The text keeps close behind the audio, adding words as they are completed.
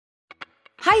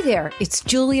Hi there, it's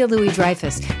Julia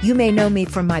Louis-Dreyfus. You may know me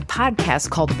from my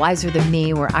podcast called Wiser Than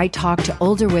Me, where I talk to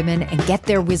older women and get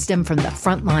their wisdom from the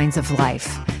front lines of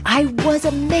life. I was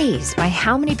amazed by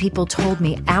how many people told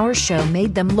me our show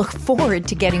made them look forward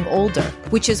to getting older,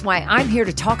 which is why I'm here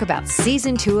to talk about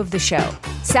season 2 of the show.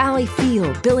 Sally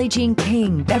Field, Billie Jean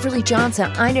King, Beverly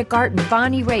Johnson, Ina Garten,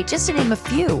 Bonnie Raitt, just to name a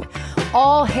few.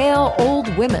 All hail old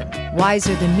women.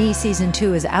 Wiser Than Me season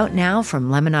 2 is out now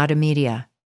from Lemonada Media.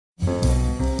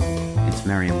 It's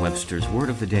Merriam-Webster's Word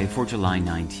of the Day for July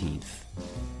 19th.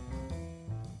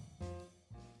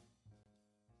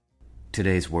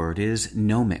 Today's word is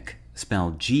gnomic,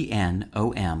 spelled G-N-O-M-I-C.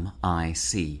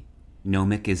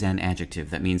 Gnomic is an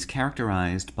adjective that means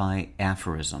characterized by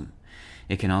aphorism.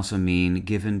 It can also mean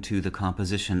given to the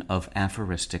composition of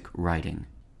aphoristic writing.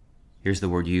 Here's the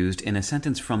word used in a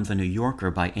sentence from The New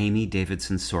Yorker by Amy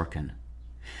Davidson Sorkin.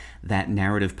 That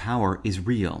narrative power is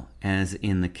real, as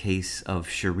in the case of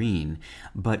Shireen,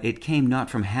 but it came not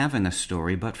from having a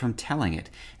story, but from telling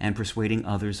it and persuading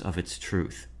others of its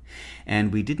truth.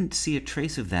 And we didn't see a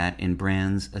trace of that in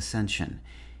Brand's Ascension.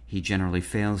 He generally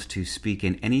fails to speak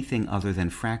in anything other than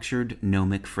fractured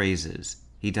gnomic phrases.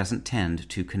 He doesn't tend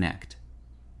to connect.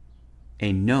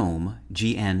 A gnome,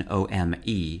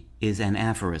 G-N-O-M-E, is an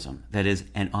aphorism, that is,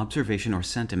 an observation or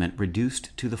sentiment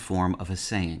reduced to the form of a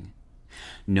saying.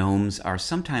 Gnomes are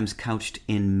sometimes couched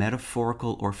in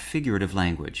metaphorical or figurative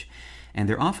language, and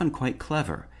they're often quite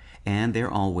clever, and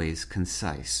they're always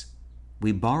concise.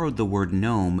 We borrowed the word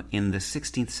gnome in the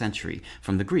 16th century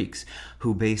from the Greeks,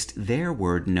 who based their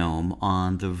word gnome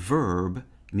on the verb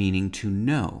meaning to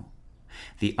know.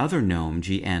 The other gnome,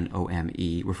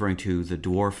 G-N-O-M-E, referring to the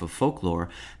dwarf of folklore,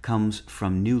 comes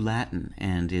from New Latin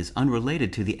and is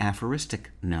unrelated to the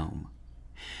aphoristic gnome.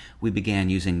 We began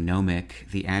using gnomic,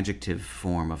 the adjective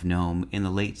form of gnome, in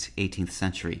the late 18th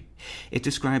century. It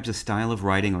describes a style of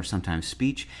writing or sometimes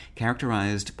speech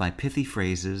characterized by pithy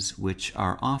phrases which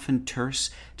are often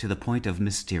terse to the point of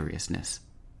mysteriousness.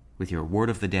 With your Word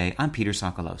of the Day, I'm Peter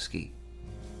Sokolowski.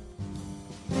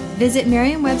 Visit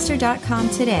Merriam-Webster.com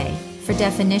today for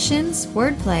definitions,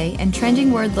 wordplay, and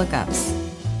trending word lookups.